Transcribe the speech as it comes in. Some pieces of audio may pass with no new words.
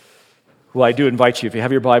Well, I do invite you, if you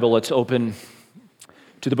have your Bible, let's open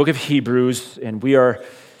to the book of Hebrews, and we are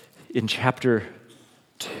in chapter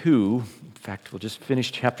 2. In fact, we'll just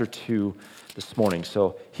finish chapter 2 this morning.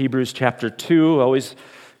 So, Hebrews chapter 2, I always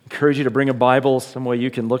encourage you to bring a Bible, some way you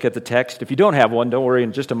can look at the text. If you don't have one, don't worry,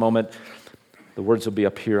 in just a moment, the words will be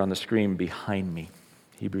up here on the screen behind me.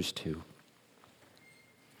 Hebrews 2.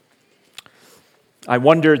 I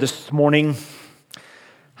wonder this morning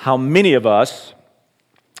how many of us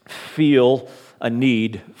feel a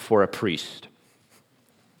need for a priest.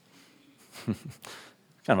 Kind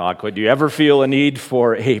of awkward. Do you ever feel a need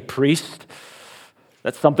for a priest?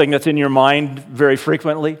 That's something that's in your mind very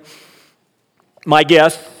frequently. My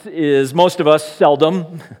guess is most of us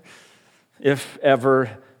seldom, if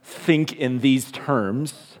ever, think in these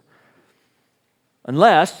terms,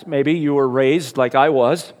 unless maybe you were raised like I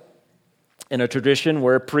was in a tradition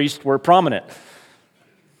where priests were prominent.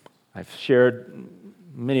 I've shared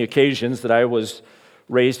many occasions that I was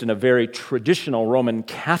raised in a very traditional Roman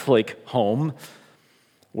Catholic home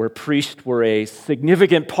where priests were a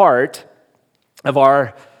significant part of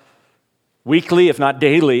our weekly, if not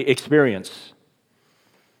daily, experience.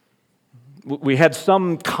 We had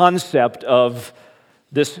some concept of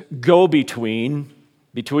this go-between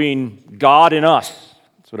between God and us.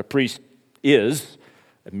 That's what a priest is,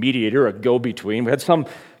 a mediator, a go-between. We had some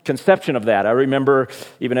conception of that. I remember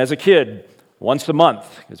even as a kid, once a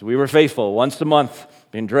month, because we were faithful, once a month,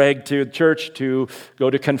 being dragged to church to go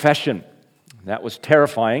to confession. That was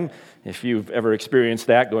terrifying. If you've ever experienced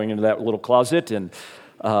that, going into that little closet and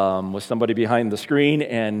with somebody behind the screen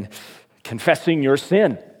and confessing your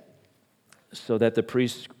sin so that the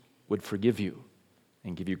priest would forgive you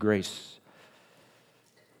and give you grace.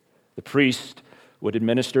 The priest would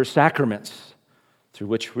administer sacraments through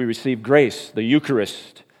which we receive grace, the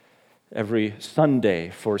Eucharist, every Sunday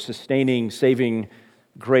for sustaining, saving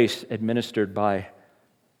grace administered by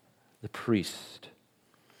the priest.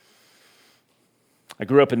 I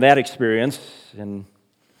grew up in that experience, and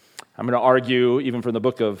I'm going to argue, even from the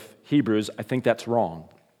book of Hebrews, I think that's wrong.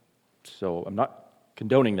 So I'm not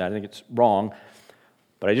condoning that. I think it's wrong.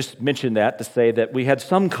 But I just mentioned that to say that we had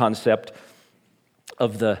some concept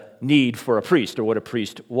of the need for a priest, or what a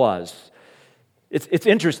priest was. It's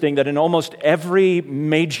interesting that in almost every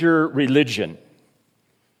major religion,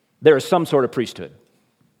 there is some sort of priesthood.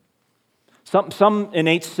 Some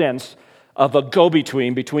innate sense of a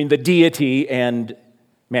go-between between the deity and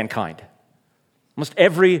mankind. Almost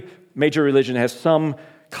every major religion has some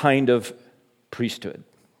kind of priesthood.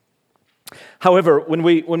 However, when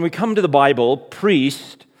we come to the Bible,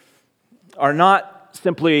 priests are not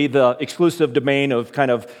simply the exclusive domain of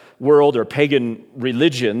kind of world or pagan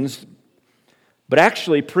religions, but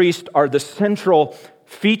actually priests are the central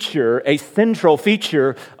feature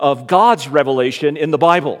of God's revelation in the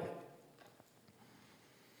Bible.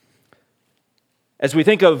 As we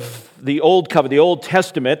think of the Old Covenant, the Old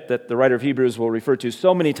Testament that the writer of Hebrews will refer to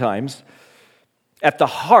so many times, at the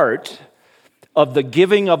heart of the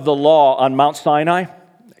giving of the law on Mount Sinai,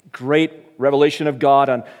 great revelation of God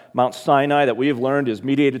on Mount Sinai that we have learned is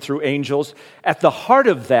mediated through angels, at the heart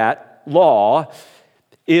of that law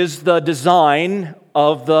is the design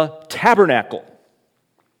of the tabernacle,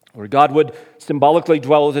 where God would symbolically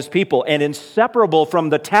dwell with his people. And inseparable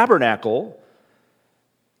from the tabernacle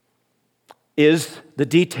is the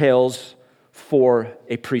details for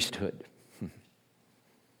a priesthood.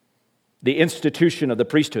 The institution of the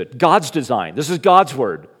priesthood. God's design. This is God's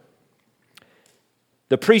word.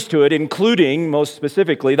 The priesthood, including, most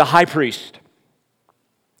specifically, the high priest.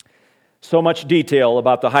 So much detail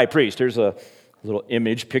about the high priest. Here's a little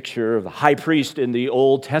image, picture of the high priest in the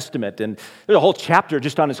Old Testament. And there's a whole chapter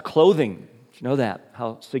just on his clothing. You know that,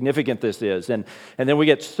 how significant this is. And then we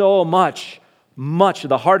get so much of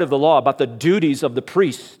the heart of the law about the duties of the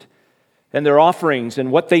priest and their offerings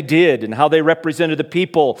and what they did and how they represented the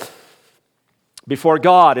people before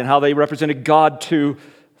God and how they represented God to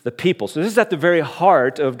the people. So this is at the very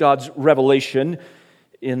heart of God's revelation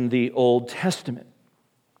in the Old Testament.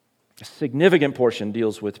 A significant portion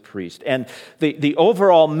deals with priests. And the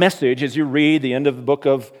overall message, as you read the end of the book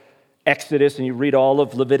of Exodus and you read all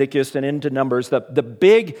of Leviticus and into Numbers, the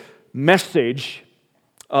big message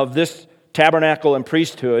of this tabernacle and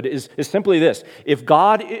priesthood is simply this. If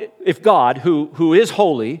God, who is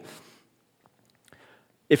holy,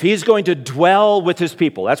 if he's going to dwell with his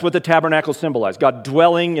people, that's what the tabernacle symbolized, God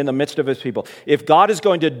dwelling in the midst of his people. If God is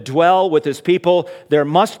going to dwell with his people, there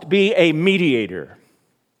must be a mediator.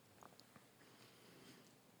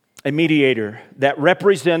 A mediator that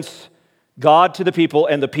represents God to the people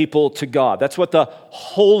and the people to God. That's what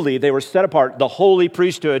they were set apart, the holy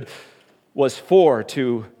priesthood was for,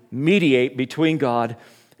 to mediate between God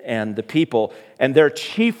and the people. And their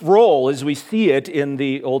chief role, as we see it in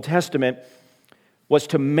the Old Testament, was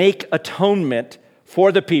to make atonement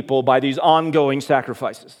for the people by these ongoing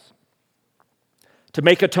sacrifices. To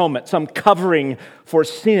make atonement, some covering for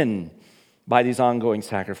sin by these ongoing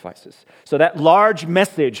sacrifices. So that large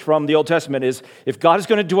message from the Old Testament is, if God is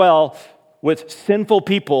going to dwell with sinful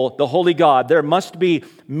people, the holy God, there must be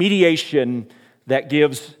mediation that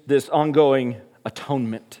gives this ongoing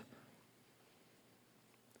atonement.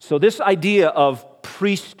 So this idea of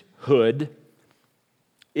priesthood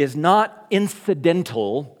is not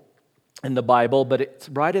incidental in the Bible, but it's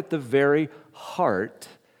right at the very heart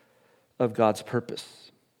of God's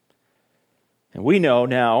purpose. And we know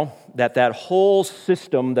now that that whole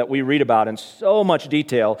system that we read about in so much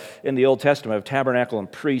detail in the Old Testament of tabernacle and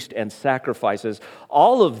priest and sacrifices,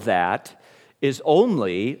 all of that is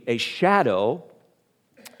only a shadow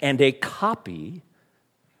and a copy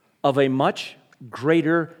of a much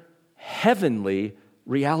greater heavenly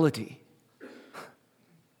reality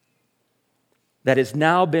that has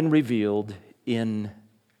now been revealed in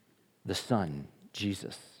the Son,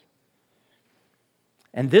 Jesus.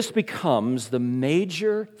 And this becomes the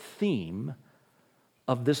major theme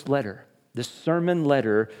of this letter, this sermon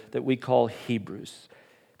letter that we call Hebrews,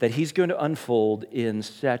 that he's going to unfold in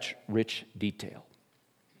such rich detail.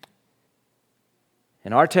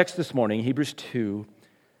 And our text this morning, Hebrews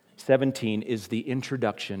 2:17, is the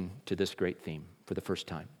introduction to this great theme for the first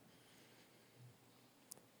time.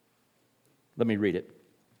 Let me read it.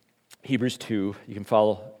 Hebrews 2, you can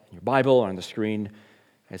follow in your Bible or on the screen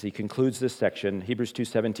as he concludes this section. Hebrews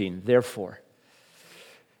 2:17, therefore,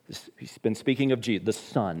 he's been speaking of Jesus, the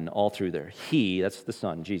Son, all through there. He, that's the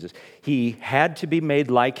Son, Jesus, he had to be made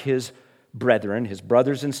like his brethren, his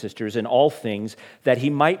brothers and sisters in all things, that he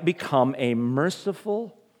might become a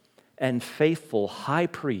merciful and faithful high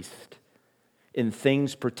priest in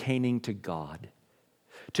things pertaining to God,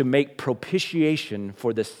 to make propitiation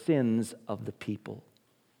for the sins of the people.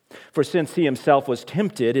 For since he himself was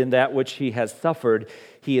tempted in that which he has suffered,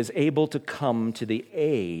 he is able to come to the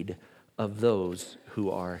aid of those who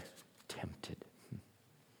are tempted.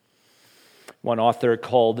 One author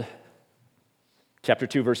called chapter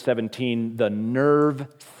 2, verse 17, the nerve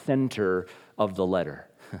center of the letter.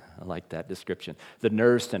 I like that description. The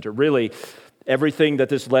nerve center. Really, everything that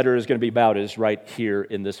this letter is going to be about is right here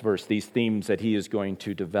in this verse, these themes that he is going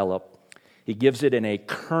to develop. He gives it in a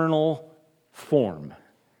kernel form.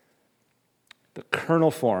 The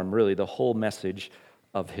kernel form, really, the whole message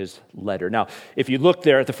of his letter. Now, if you look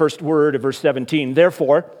there at the first word of verse 17,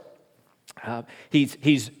 therefore,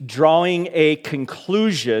 he's drawing a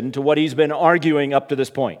conclusion to what he's been arguing up to this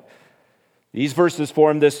point. These verses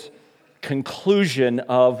form this conclusion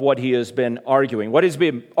of what he has been arguing. What he's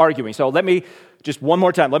been arguing. So let me, just one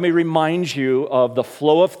more time, let me remind you of the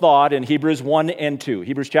flow of thought in Hebrews 1 and 2.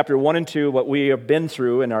 Hebrews chapter 1 and 2, what we have been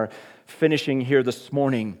through and are finishing here this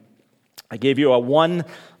morning. I gave you a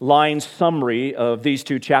one-line summary of these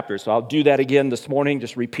two chapters, so I'll do that again this morning,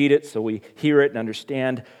 just repeat it so we hear it and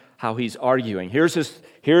understand how he's arguing. Here's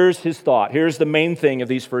his thought. Here's the main thing of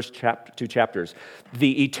these first two chapters.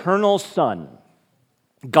 The eternal Son,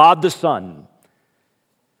 God the Son,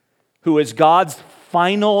 who is God's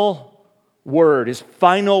final word, his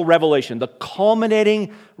final revelation, the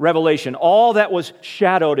culminating revelation, all that was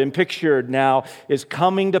shadowed and pictured now is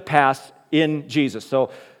coming to pass in Jesus.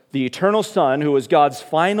 So the eternal Son, who is God's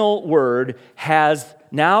final word, has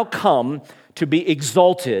now come to be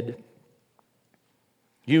exalted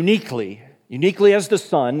uniquely as the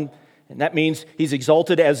Son, and that means he's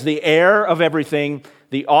exalted as the heir of everything,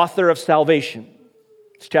 the author of salvation.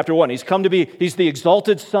 It's chapter 1. He's the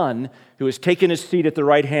exalted Son who has taken his seat at the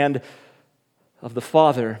right hand of the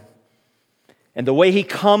Father. And the way he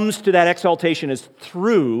comes to that exaltation is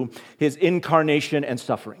through his incarnation and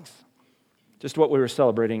sufferings. Just what we were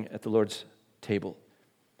celebrating at the Lord's table.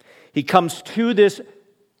 He comes to this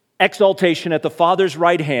exaltation at the Father's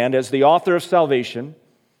right hand as the author of salvation,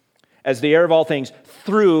 as the heir of all things,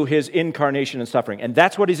 through his incarnation and suffering. And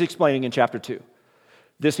that's what he's explaining in chapter 2.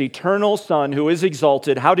 This eternal Son who is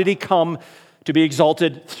exalted, how did he come to be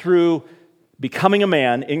exalted? Through becoming a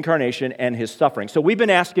man, incarnation, and his suffering. So we've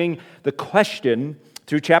been asking the question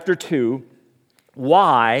through chapter 2,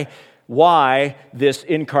 why this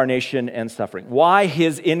incarnation and suffering? Why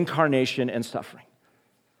his incarnation and suffering?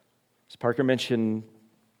 As Parker mentioned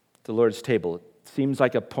at the Lord's table, it seems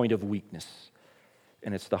like a point of weakness,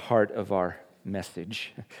 and it's the heart of our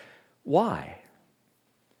message. Why?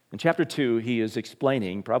 In chapter 2, he is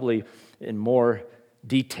explaining, probably in more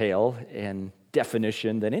detail and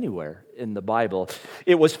definition than anywhere in the Bible.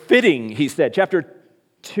 It was fitting, he said, chapter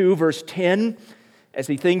 2, verse 10, as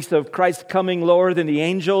he thinks of Christ coming lower than the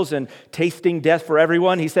angels and tasting death for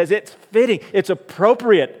everyone, he says it's fitting, it's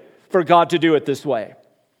appropriate for God to do it this way.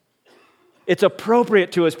 It's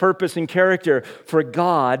appropriate to his purpose and character for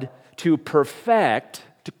God to perfect,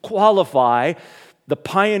 to qualify the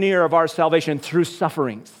pioneer of our salvation through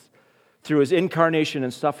sufferings, through his incarnation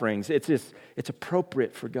and sufferings. It's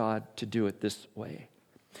appropriate for God to do it this way.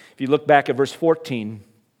 If you look back at verse 14,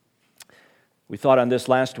 we thought on this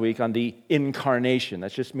last week, on the incarnation.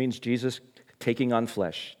 That just means Jesus taking on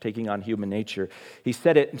flesh, taking on human nature. He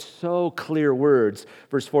said it in so clear words.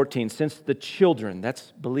 Verse 14, since the children,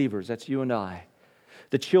 that's believers, that's you and I,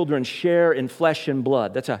 the children share in flesh and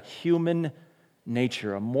blood. That's a human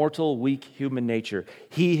nature, a mortal, weak human nature.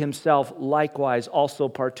 He himself likewise also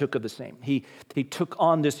partook of the same. He took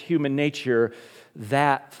on this human nature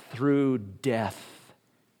that through death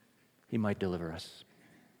he might deliver us.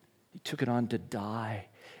 He took it on to die.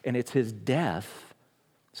 And it's his death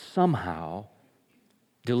somehow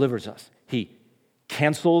delivers us. He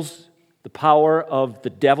cancels the power of the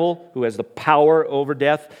devil, who has the power over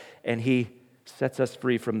death, and he sets us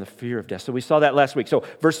free from the fear of death. So we saw that last week. So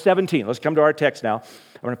verse 17, let's come to our text now.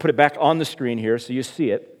 I'm going to put it back on the screen here so you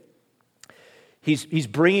see it. He's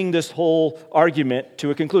bringing this whole argument to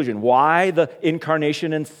a conclusion. Why the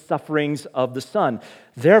incarnation and sufferings of the Son?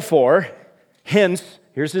 Therefore, hence,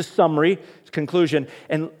 here's his summary, his conclusion.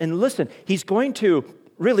 And listen, he's going to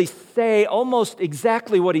really say almost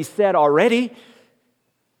exactly what he said already,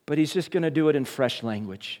 but he's just going to do it in fresh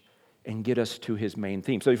language and get us to his main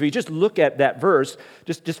theme. So if you just look at that verse,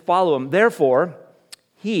 just follow him. Therefore,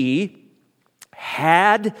 he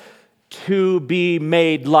had to be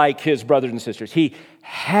made like his brothers and sisters. He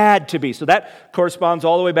had to be. So that corresponds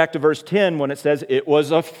all the way back to verse 10 when it says it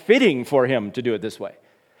was a fitting for him to do it this way.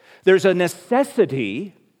 There's a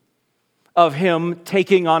necessity of him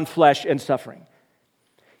taking on flesh and suffering.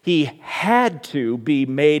 He had to be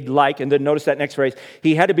made like, and then notice that next phrase,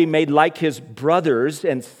 he had to be made like his brothers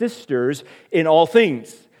and sisters in all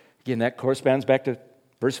things. Again, that corresponds back to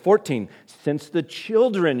verse 14. Since the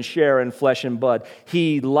children share in flesh and blood,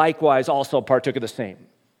 he likewise also partook of the same.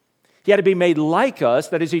 He had to be made like us,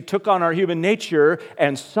 that is, he took on our human nature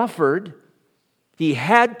and suffered. He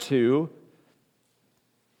had to.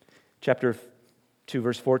 Chapter 2,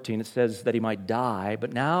 verse 14, it says that he might die,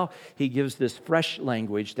 but now he gives this fresh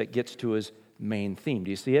language that gets to his main theme.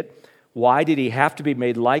 Do you see it? Why did he have to be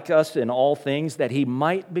made like us in all things? That he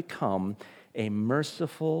might become a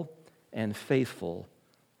merciful and faithful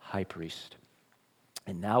high priest.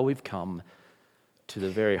 And now we've come to the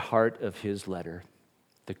very heart of his letter,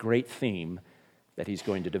 the great theme that he's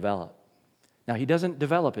going to develop. Now, he doesn't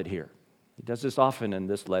develop it here. He does this often in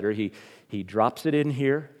this letter. He drops it in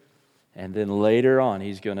here, and then later on,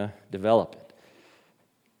 he's going to develop it.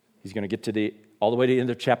 He's going to get to all the way to the end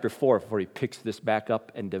of chapter 4 before he picks this back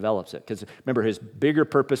up and develops it. Because remember, his bigger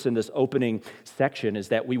purpose in this opening section is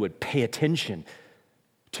that we would pay attention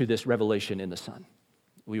to this revelation in the Son.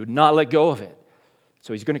 We would not let go of it.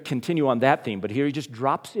 So he's going to continue on that theme. But here he just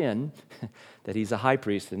drops in that he's a high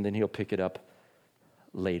priest, and then he'll pick it up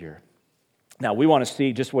later. Now, we want to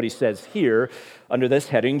see just what he says here under this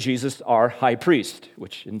heading, Jesus, our high priest,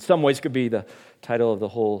 which in some ways could be the title of the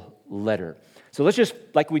whole letter. So let's just,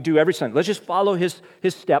 like we do every Sunday, let's just follow his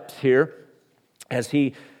steps here as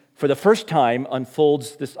he, for the first time,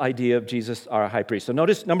 unfolds this idea of Jesus, our high priest. So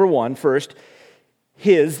notice, number one, first,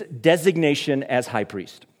 his designation as high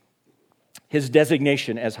priest. His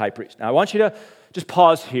designation as high priest. Now, I want you to just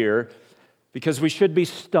pause here because we should be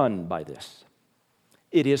stunned by this.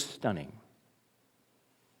 It is stunning.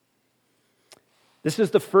 This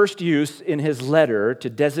is the first use in his letter to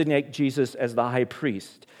designate Jesus as the high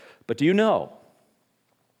priest. But do you know,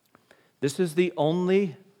 this is the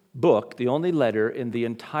only book, the only letter in the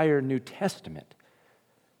entire New Testament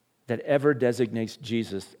that ever designates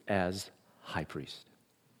Jesus as high priest.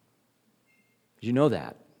 Did you know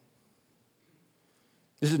that?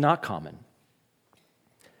 This is not common.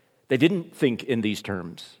 They didn't think in these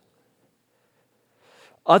terms.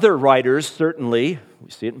 Other writers, certainly,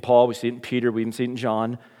 we see it in Paul, we see it in Peter, we even see it in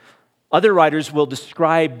John. Other writers will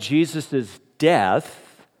describe Jesus'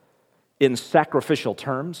 death in sacrificial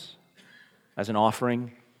terms, as an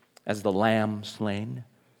offering, as the lamb slain,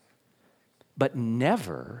 but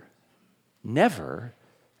never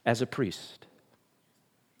as a priest.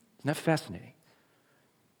 Isn't that fascinating?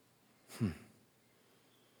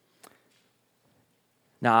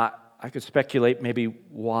 Now, I could speculate maybe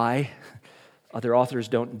why other authors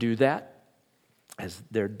don't do that, as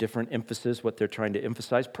their different emphasis, what they're trying to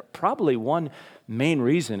emphasize. Probably one main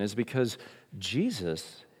reason is because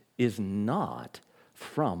Jesus is not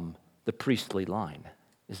from the priestly line,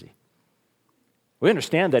 is he? We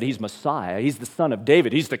understand that he's Messiah. He's the son of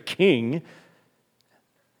David. He's the king.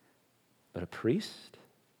 But a priest?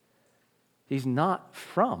 He's not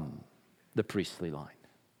from the priestly line.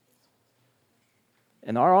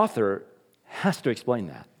 And our author has to explain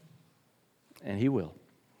that. And he will.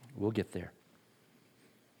 We'll get there.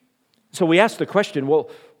 So we ask the question, well,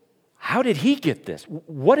 how did he get this?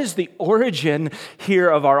 What is the origin here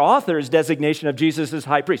of our author's designation of Jesus as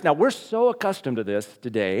high priest? Now, we're so accustomed to this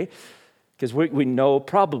today because we know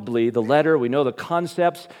probably the letter, we know the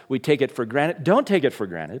concepts, we take it for granted. Don't take it for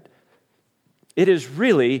granted. It is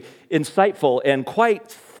really insightful and quite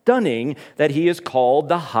stunning that he is called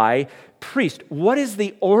the high priest. What is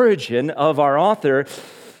the origin of our author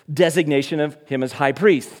designation of him as high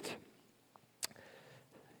priest?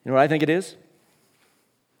 You know what I think it is?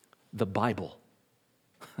 The Bible.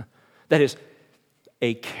 That is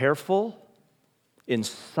a careful,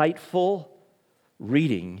 insightful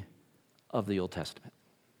reading of the Old Testament.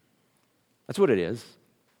 That's what it is.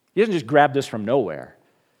 He doesn't just grab this from nowhere.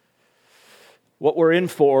 What we're in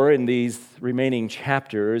for in these remaining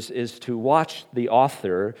chapters is to watch the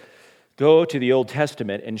author go to the Old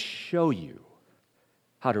Testament and show you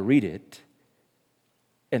how to read it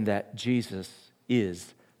and that Jesus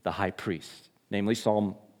is the high priest. Namely,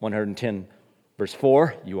 Psalm 110, verse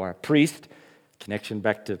 4, you are a priest, connection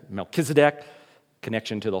back to Melchizedek,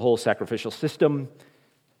 connection to the whole sacrificial system.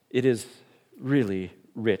 It is really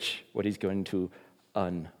rich what he's going to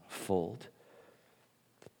unfold.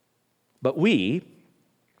 But we,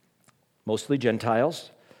 mostly Gentiles,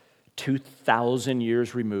 2,000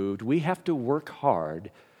 years removed, we have to work hard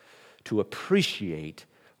to appreciate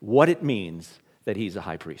what it means that he's a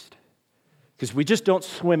high priest. Because we just don't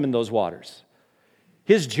swim in those waters.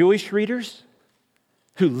 His Jewish readers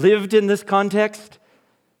who lived in this context,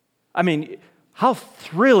 I mean, how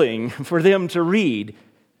thrilling for them to read.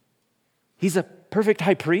 He's a perfect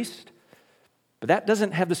high priest, but that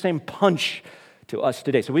doesn't have the same punch to us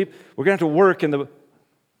today. So we're going to have to work in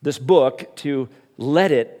this book to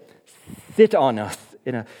let it sit on us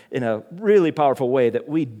in a really powerful way that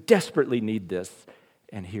we desperately need this,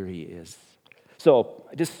 and here he is. So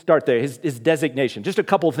just start there, his designation. Just a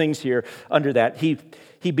couple things here under that.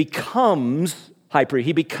 He becomes high priest.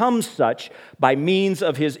 He becomes such by means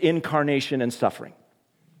of his incarnation and suffering.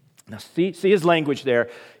 Now see his language there.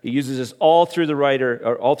 He uses this all through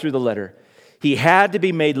the letter. He had to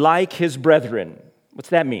be made like his brethren. What's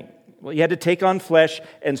that mean? Well, he had to take on flesh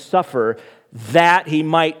and suffer that he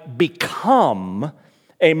might become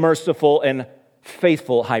a merciful and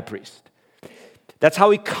faithful high priest. That's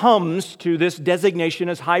how he comes to this designation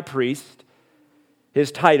as high priest.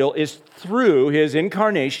 His title is through his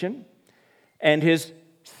incarnation and his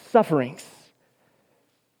sufferings.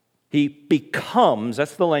 He becomes,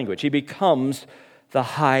 that's the language, he becomes the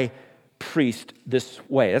high priest this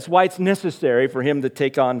way. That's why it's necessary for him to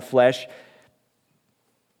take on flesh,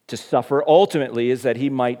 to suffer. Ultimately, is that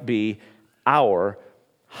he might be our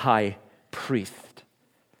high priest.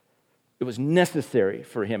 It was necessary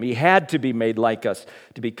for him. He had to be made like us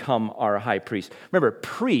to become our high priest. Remember,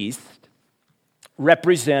 priests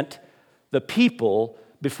represent the people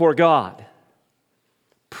before God.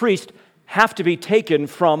 Priests have to be taken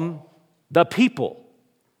from the people.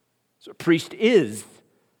 So a priest is,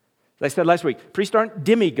 as I said last week, priests aren't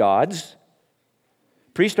demigods.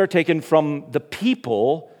 Priests are taken from the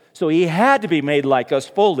people, so he had to be made like us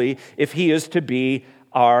fully if he is to be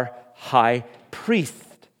our high priest.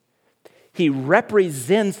 He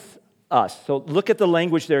represents us. So look at the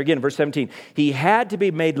language there again, verse 17. He had to be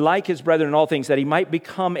made like his brethren in all things, that he might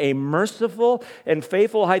become a merciful and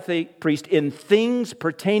faithful high priest in things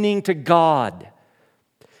pertaining to God,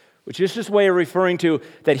 which is this way of referring to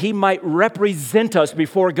that he might represent us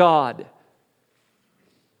before God.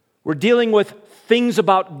 We're dealing with things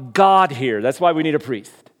about God here. That's why we need a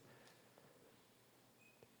priest.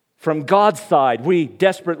 From God's side, we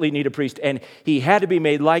desperately need a priest, and he had to be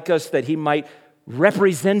made like us that he might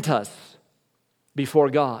represent us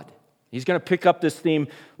before God. He's going to pick up this theme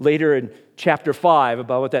later in chapter 5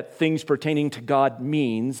 about what that things pertaining to God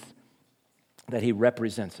means, that he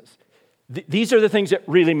represents us. These are the things that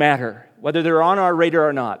really matter, whether they're on our radar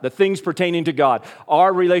or not. The things pertaining to God,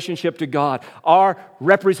 our relationship to God, our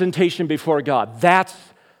representation before God. That's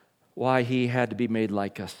why he had to be made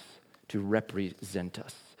like us, to represent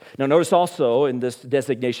us. Now, notice also in this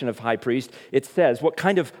designation of high priest, it says, what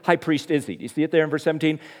kind of high priest is he? Do you see it there in verse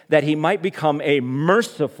 17? That he might become a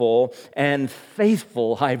merciful and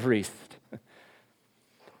faithful high priest.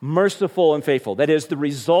 Merciful and faithful. That is, the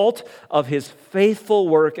result of his faithful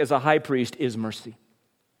work as a high priest is mercy.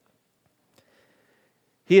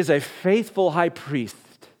 He is a faithful high priest.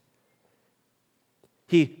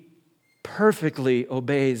 He perfectly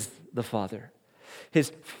obeys the Father.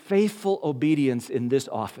 His faithful obedience in this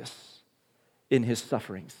office, in his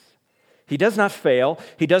sufferings. He does not fail.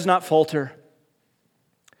 He does not falter.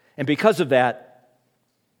 And because of that,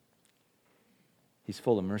 he's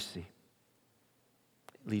full of mercy.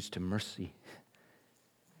 It leads to mercy.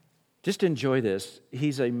 Just enjoy this.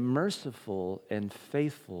 He's a merciful and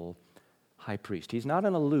faithful high priest. He's not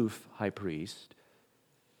an aloof high priest.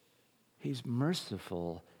 He's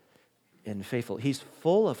merciful and faithful. He's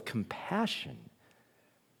full of compassion.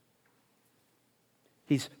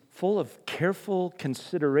 He's full of careful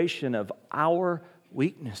consideration of our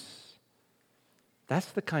weakness. That's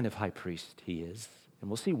the kind of high priest he is. And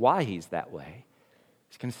we'll see why he's that way.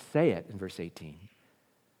 He's going to say it in verse 18.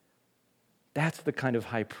 That's the kind of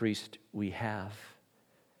high priest we have.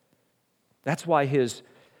 That's why his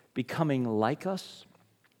becoming like us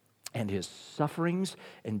and his sufferings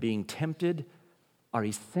and being tempted are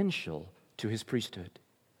essential to his priesthood.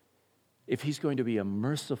 If he's going to be a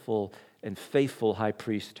merciful and faithful high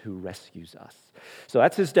priest who rescues us. So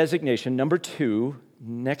that's his designation. Number 2,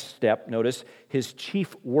 next step, notice his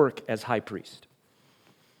chief work as high priest.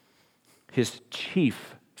 His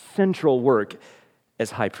chief central work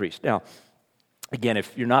as high priest. Now, again,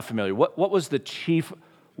 if you're not familiar, what was the chief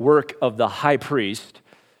work of the high priest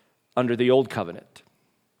under the Old Covenant,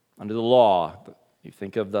 under the law? You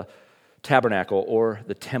think of the tabernacle or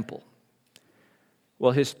the temple.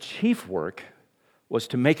 Well, his chief work was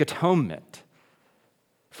to make atonement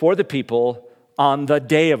for the people on the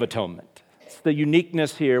Day of Atonement. It's the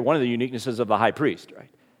uniqueness here, one of the uniquenesses of the high priest, right?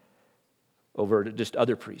 Over just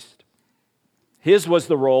other priests. His was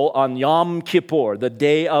the role on Yom Kippur, the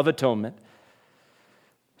Day of Atonement,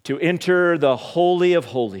 to enter the Holy of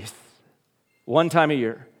Holies one time a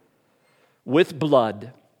year with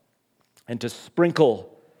blood and to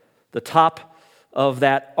sprinkle the top of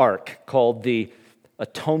that ark called the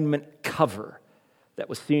atonement cover that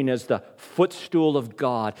was seen as the footstool of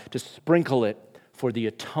God, to sprinkle it for the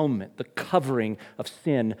atonement, the covering of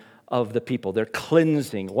sin of the people, their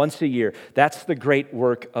cleansing once a year. That's the great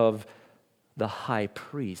work of the high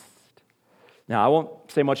priest. Now, I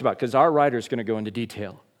won't say much about it because our writer is going to go into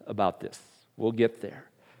detail about this. We'll get there.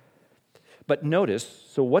 But notice,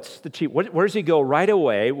 so what's the chief? Where does he go right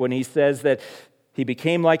away when he says that he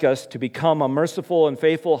became like us to become a merciful and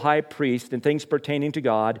faithful high priest in things pertaining to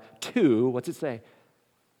God to, what's it say?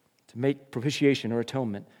 To make propitiation or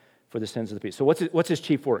atonement for the sins of the people. So what's his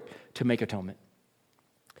chief work? To make atonement.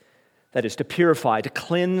 That is to purify, to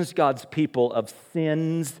cleanse God's people of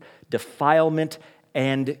sins, defilement,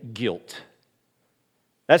 and guilt.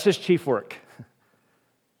 That's his chief work.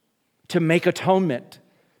 To make atonement,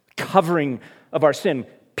 covering of our sin,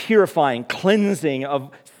 purifying, cleansing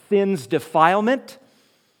of sin's defilement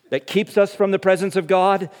that keeps us from the presence of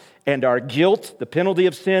God, and our guilt, the penalty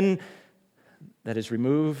of sin that is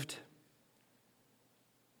removed.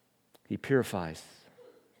 He purifies.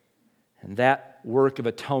 And that work of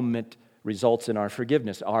atonement results in our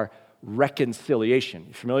forgiveness, our reconciliation.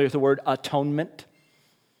 You familiar with the word atonement?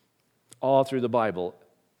 All through the Bible.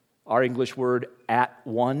 Our English word, at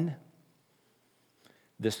one.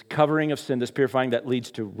 This covering of sin, this purifying that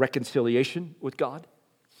leads to reconciliation with God.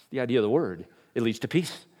 It's the idea of the word. It leads to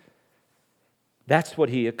peace. That's what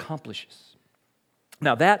he accomplishes.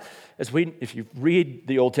 Now that, if you read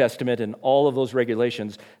the Old Testament and all of those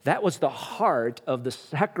regulations, that was the heart of the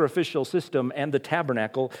sacrificial system and the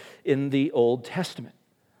tabernacle in the Old Testament.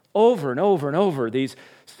 Over and over and over, these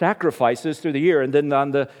sacrifices through the year, and then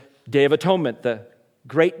on the Day of Atonement, the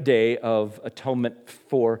great day of atonement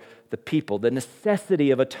for the people, the necessity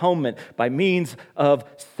of atonement by means of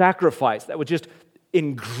sacrifice that was just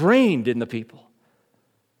ingrained in the people.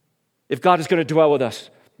 If God is going to dwell with us,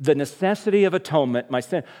 the necessity of atonement, my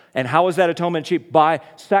sin. And how is that atonement achieved? By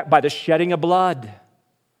the shedding of blood.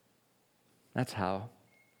 That's how.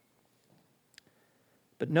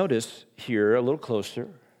 But notice here a little closer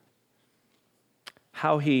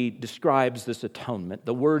how he describes this atonement,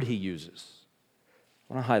 the word he uses.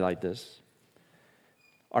 I want to highlight this.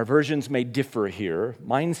 Our versions may differ here.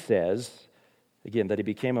 Mine says, again, that he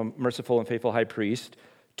became a merciful and faithful high priest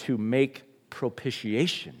to make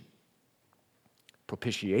propitiation.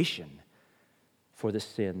 Propitiation for the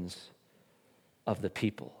sins of the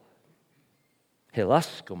people.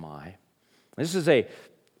 Hilaskomai.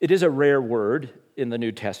 It is a rare word in the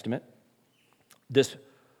New Testament. This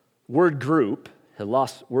word group,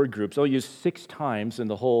 hilas word group, is only used 6 times in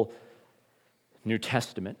the whole New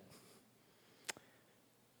Testament.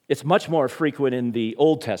 It's much more frequent in the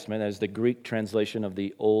Old Testament, as the Greek translation of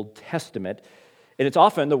the Old Testament. And it's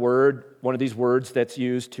often one of these words that's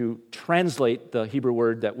used to translate the Hebrew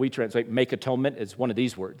word that we translate, make atonement, is one of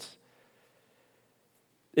these words.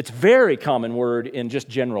 It's a very common word in just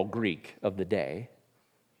general Greek of the day.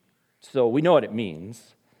 So we know what it means.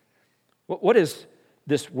 What is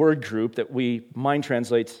this word group that mine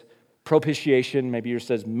translates propitiation? Maybe yours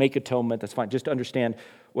says make atonement. That's fine. Just to understand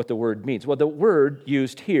what the word means. Well, the word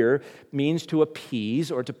used here means to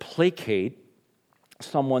appease or to placate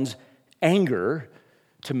someone's anger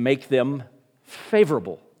to make them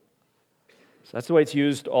favorable. So that's the way it's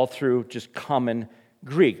used all through just common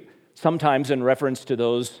Greek. Sometimes in reference to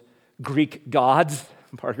those Greek gods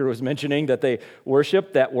Parker was mentioning that they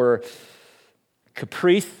worshiped that were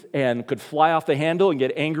caprice and could fly off the handle and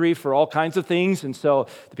get angry for all kinds of things. And so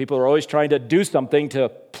the people are always trying to do something to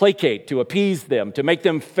placate, to appease them, to make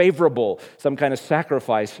them favorable, some kind of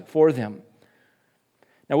sacrifice for them.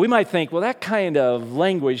 Now we might think, well, that kind of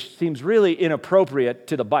language seems really inappropriate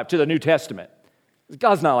to the Bible, to the New Testament.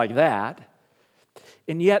 God's not like that.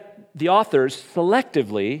 And yet the authors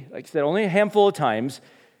selectively, like I said, only a handful of times,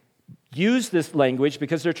 use this language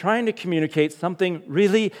because they're trying to communicate something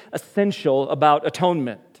really essential about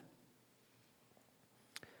atonement.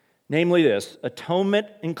 Namely this, atonement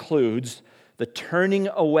includes the turning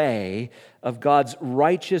away of God's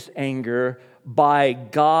righteous anger by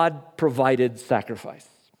God-provided sacrifice.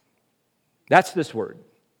 That's this word.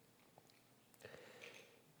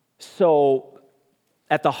 So,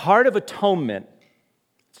 at the heart of atonement,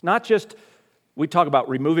 it's not just, we talk about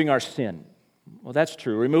removing our sin. Well, that's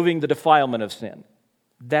true. Removing the defilement of sin.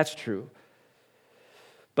 That's true.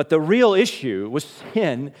 But the real issue with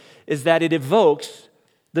sin is that it evokes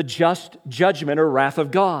the just judgment or wrath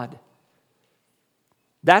of God.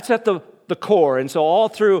 That's at the core. And so all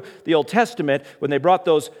through the Old Testament, when they brought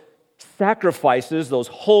those sacrifices, those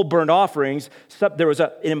whole burnt offerings, there was an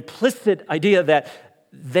implicit idea that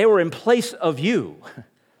they were in place of you.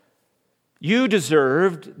 You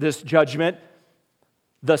deserved this judgment.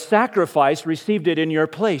 The sacrifice received it in your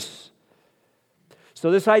place. So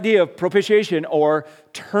this idea of propitiation or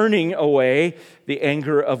turning away the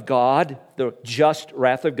anger of God, the just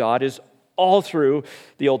wrath of God, is all through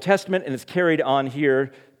the Old Testament, and it's carried on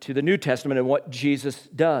here to the New Testament and what Jesus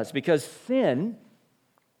does. Because sin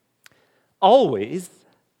always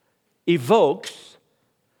evokes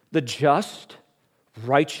the just,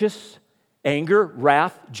 righteous anger,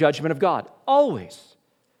 wrath, judgment of God. Always.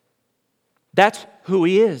 That's who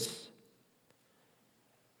He is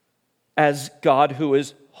as God who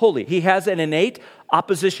is holy. He has an innate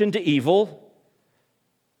opposition to evil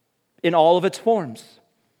in all of its forms.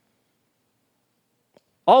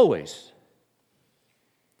 Always.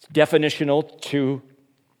 It's definitional to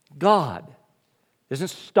God. It doesn't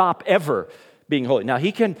stop ever being holy. Now,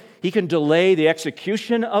 He can delay the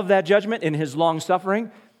execution of that judgment in His long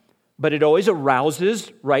suffering, but it always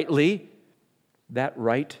arouses rightly that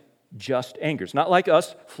right just anger. It's not like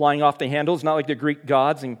us flying off the handle. It's not like the Greek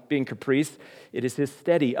gods and being caprice. It is His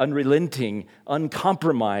steady, unrelenting,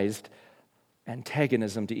 uncompromised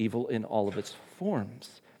antagonism to evil in all of its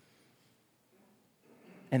forms.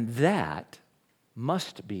 And that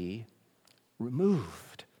must be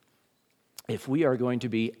removed if we are going to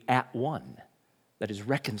be at one, that is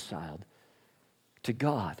reconciled to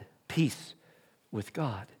God, peace with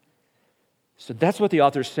God. So that's what the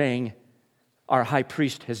author's saying our high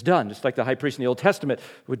priest has done, just like the high priest in the Old Testament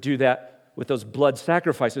would do that with those blood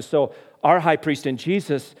sacrifices. So our high priest in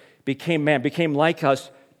Jesus became man, became like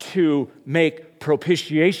us to make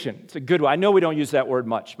propitiation. It's a good one. I know we don't use that word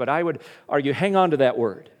much, but I would argue, hang on to that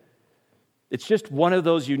word. It's just one of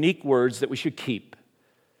those unique words that we should keep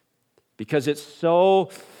because it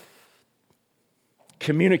so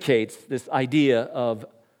communicates this idea of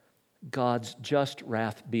God's just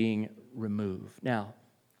wrath being removed. Now,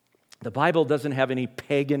 the Bible doesn't have any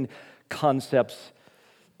pagan concepts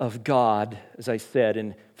of God, as I said,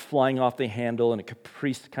 in flying off the handle and a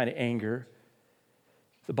caprice kind of anger.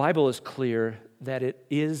 The Bible is clear that it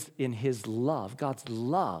is in His love, God's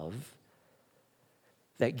love,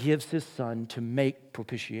 that gives His Son to make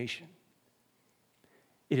propitiation.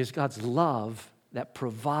 It is God's love that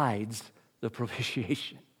provides the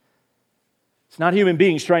propitiation. It's not human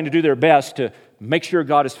beings trying to do their best to make sure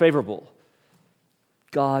God is favorable.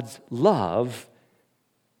 God's love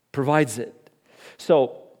provides it.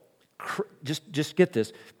 So, just get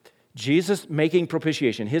this. Jesus making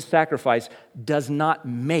propitiation, His sacrifice, does not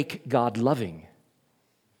make God loving.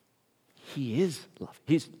 He is love.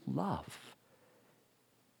 He's love.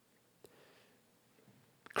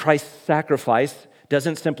 Christ's sacrifice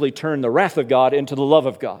doesn't simply turn the wrath of God into the love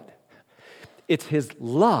of God. It's His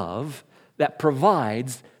love that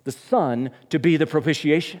provides the Son to be the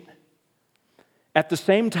propitiation. At the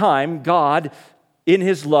same time, God, in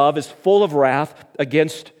his love, is full of wrath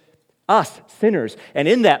against us, sinners, and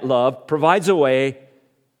in that love provides a way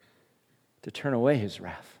to turn away his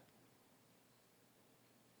wrath.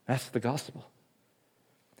 That's the gospel.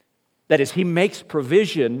 That is, he makes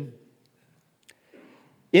provision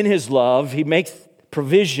in his love. He makes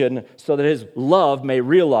provision so that his love may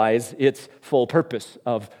realize its full purpose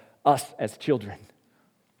of us as children.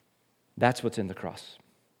 That's what's in the cross.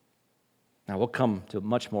 Now, we'll come to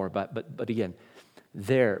much more, but again,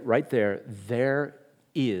 right there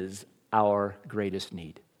is our greatest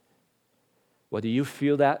need. Whether you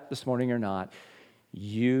feel that this morning or not,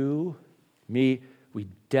 you, me, we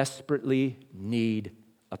desperately need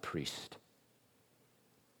a priest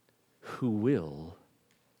who will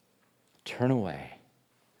turn away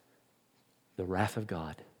the wrath of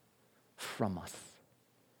God from us.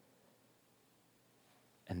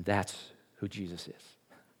 And that's who Jesus is.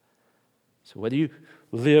 So whether you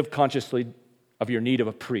live consciously of your need of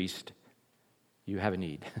a priest, you have a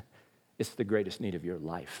need. It's the greatest need of your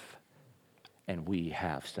life. And we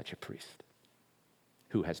have such a priest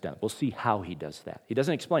who has done it. We'll see how he does that. He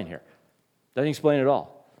doesn't explain here. Doesn't explain at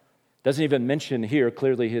all. Doesn't even mention here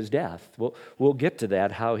clearly his death. We'll get to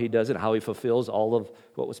that, how he does it, how he fulfills all of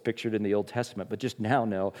what was pictured in the Old Testament. But just now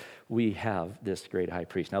know we have this great high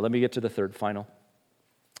priest. Now let me get to the third, final.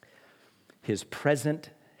 His present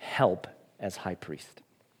help as high priest.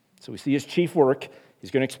 So we see his chief work. He's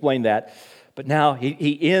going to explain that. But now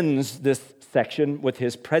he ends this section with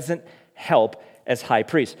his present help as high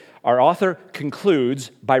priest. Our author concludes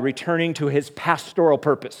by returning to his pastoral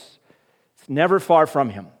purpose. It's never far from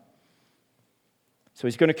him. So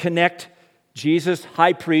he's going to connect Jesus,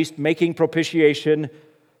 high priest, making propitiation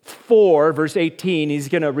for, verse 18, he's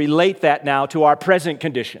going to relate that now to our present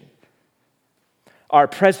condition, our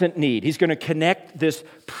present need. He's going to connect this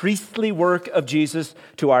priestly work of Jesus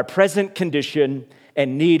to our present condition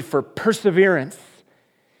and need for perseverance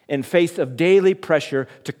in face of daily pressure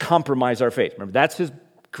to compromise our faith. Remember, that's his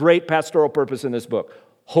great pastoral purpose in this book.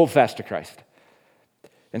 Hold fast to Christ.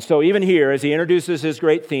 And so even here, as he introduces his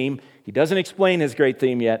great theme, he doesn't explain his great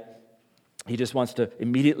theme yet. He just wants to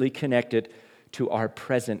immediately connect it to our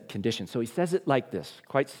present condition. So he says it like this,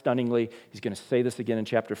 quite stunningly. He's going to say this again in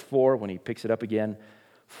chapter 4 when he picks it up again.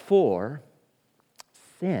 For,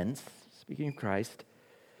 since, speaking of Christ,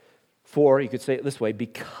 for, you could say it this way,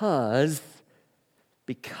 because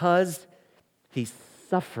he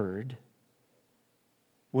suffered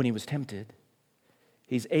when he was tempted,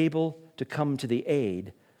 he's able to come to the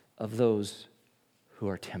aid of those who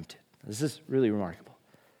are tempted. This is really remarkable.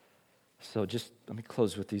 So just let me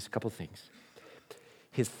close with these couple things.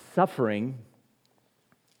 His suffering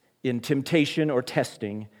in temptation or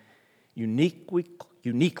testing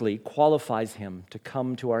uniquely qualifies him to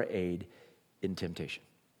come to our aid in temptation.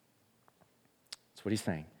 That's what he's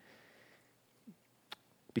saying.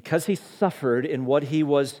 Because he suffered in what he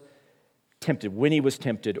was tempted, when he was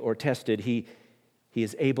tempted or tested, he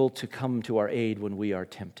is able to come to our aid when we are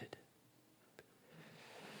tempted.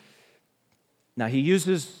 Now he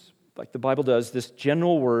uses, like the Bible does, this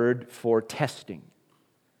general word for testing.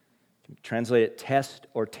 You can translate it test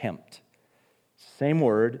or tempt. Same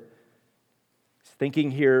word. He's thinking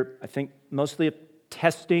here, I think, mostly of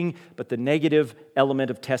testing, but the negative element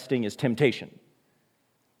of testing is temptation.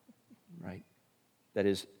 Right? That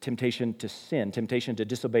is temptation to sin, temptation to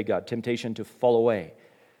disobey God, temptation to fall away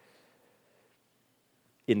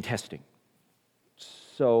in testing.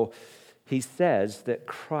 So he says that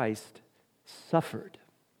Christ suffered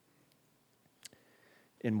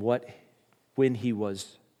when he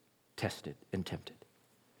was tested and tempted.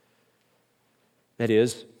 That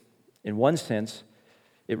is, in one sense,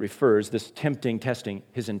 it refers, this tempting, testing,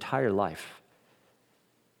 his entire life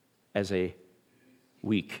as a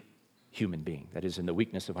weak human being, that is, in the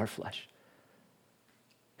weakness of our flesh.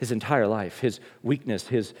 His entire life, his weakness,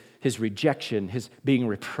 his rejection, his being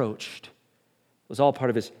reproached, was all part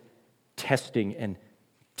of his testing and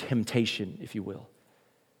temptation, if you will.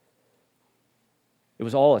 It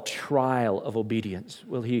was all a trial of obedience.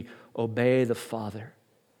 Will he obey the Father?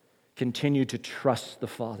 Continue to trust the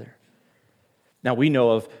Father? Now, we know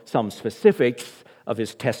of some specifics of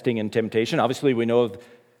his testing and temptation. Obviously, we know of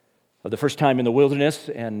the first time in the wilderness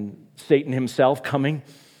and Satan himself coming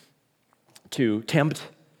to tempt.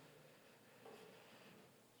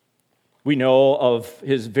 We know of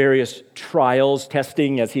his various trials,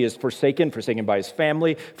 testing as he is forsaken by his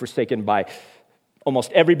family, forsaken by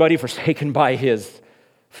almost everybody, forsaken by his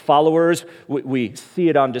followers. We see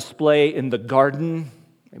it on display in the garden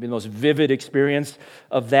Maybe the most vivid experience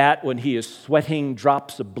of that when he is sweating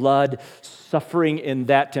drops of blood, suffering in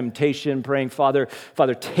that temptation, praying, Father,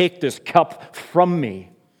 take this cup from me.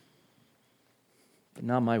 But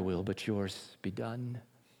not my will, but yours be done.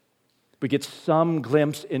 We get some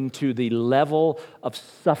glimpse into the level of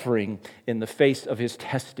suffering in the face of his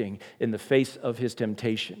testing, in the face of his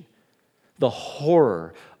temptation, the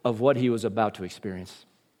horror of what he was about to experience.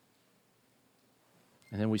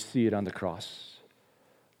 And then we see it on the cross.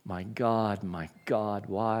 My God,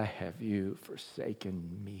 why have you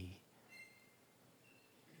forsaken me?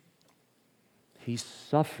 He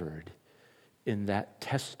suffered in that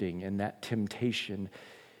testing, in that temptation,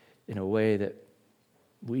 in a way that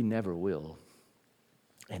we never will.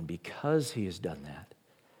 And because he has done that,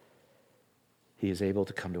 he is able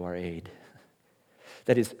to come to our aid.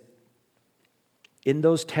 That is, in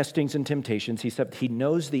those testings and temptations, he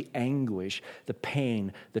knows the anguish, the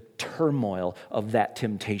pain, the turmoil of that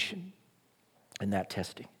temptation and that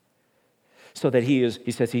testing. So that he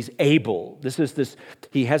says he's able.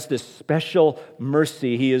 He has this special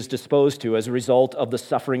mercy he is disposed to as a result of the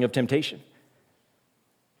suffering of temptation.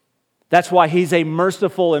 That's why he's a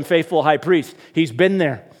merciful and faithful high priest. He's been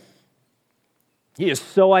there. He is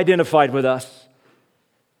so identified with us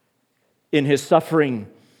in his suffering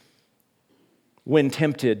when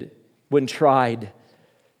tempted, when tried,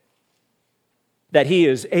 that he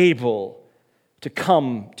is able to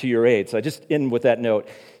come to your aid. So I just end with that note.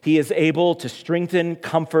 He is able to strengthen,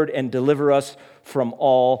 comfort, and deliver us from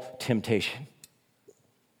all temptation.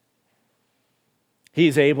 He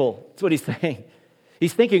is able. That's what he's saying.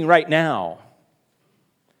 He's thinking right now.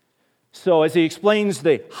 So as he explains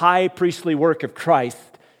the high priestly work of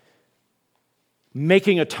Christ,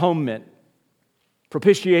 making atonement,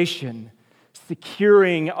 propitiation,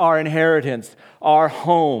 securing our inheritance, our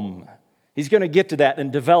home. He's going to get to that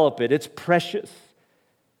and develop it. It's precious.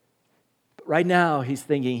 But right now, he's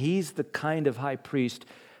thinking he's the kind of high priest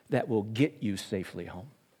that will get you safely home.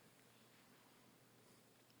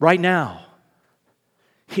 Right now,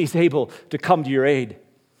 he's able to come to your aid.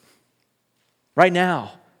 Right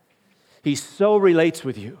now, he so relates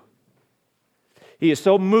with you. He is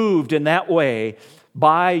so moved in that way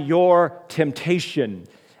by your temptation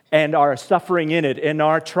and our suffering in it, and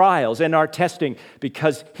our trials, and our testing,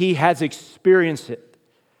 because he has experienced it.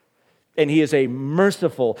 And he is a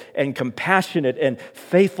merciful and compassionate and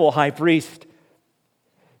faithful high priest.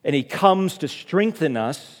 And he comes to strengthen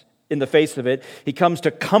us in the face of it. He comes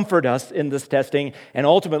to comfort us in this testing, and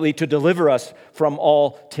ultimately to deliver us from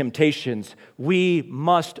all temptations. We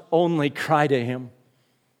must only cry to him.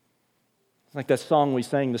 Like that song we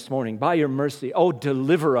sang this morning, by your mercy, oh,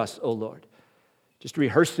 deliver us, O Lord. Just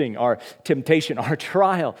rehearsing our temptation, our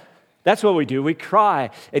trial. That's what we do. We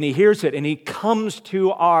cry, and he hears it, and he comes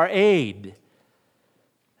to our aid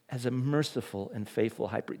as a merciful and faithful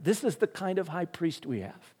high priest. This is the kind of high priest we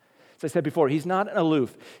have. As I said before, he's not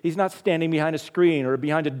aloof. He's not standing behind a screen or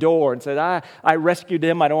behind a door and said, I rescued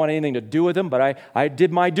them. I don't want anything to do with them, but I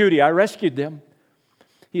did my duty. I rescued them.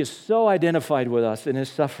 He is so identified with us in his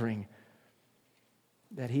suffering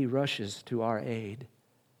that he rushes to our aid.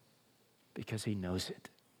 Because he knows it.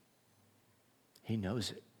 He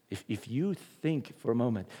knows it. If you think for a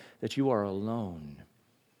moment that you are alone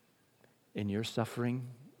in your suffering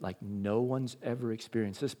like no one's ever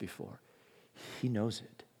experienced this before, he knows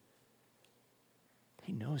it.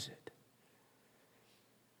 He knows it.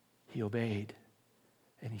 He obeyed,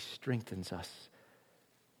 and he strengthens us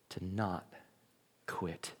to not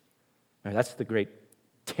quit. Now, that's the great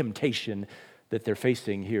temptation that they're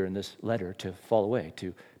facing here in this letter, to fall away,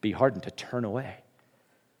 to be hardened, to turn away.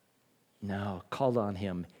 No, call on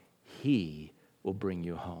him. He will bring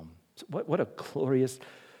you home. So what a glorious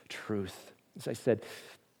truth. As I said,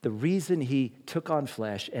 the reason he took on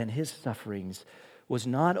flesh and his sufferings was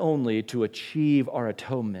not only to achieve our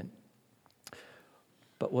atonement,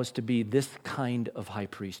 but was to be this kind of high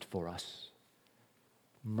priest for us.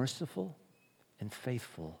 Merciful and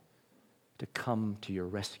faithful to come to your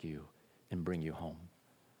rescue and bring you home.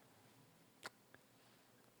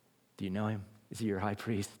 Do you know him? Is he your high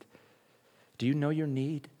priest? Do you know your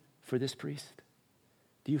need for this priest?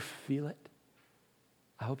 Do you feel it?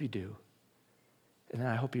 I hope you do. And then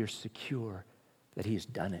I hope you're secure that he has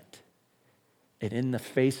done it. And in the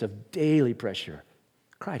face of daily pressure,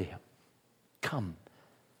 cry to him. Come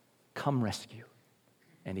rescue.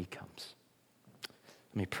 And he comes.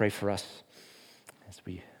 Let me pray for us as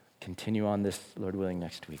we continue on this, Lord willing,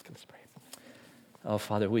 next week. Let's pray. Oh,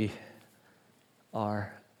 Father, we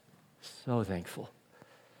are so thankful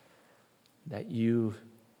that you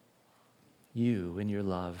in your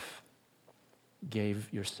love gave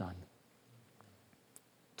your Son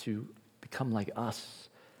to become like us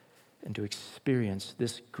and to experience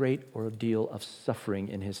this great ordeal of suffering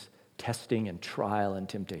in his testing and trial and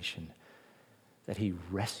temptation, that he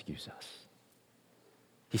rescues us.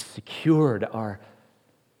 He secured our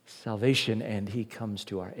salvation, and he comes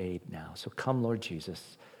to our aid now. So come, Lord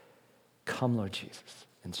Jesus,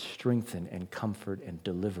 and strengthen and comfort and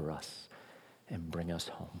deliver us and bring us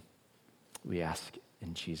home. We ask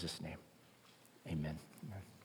in Jesus' name. Amen.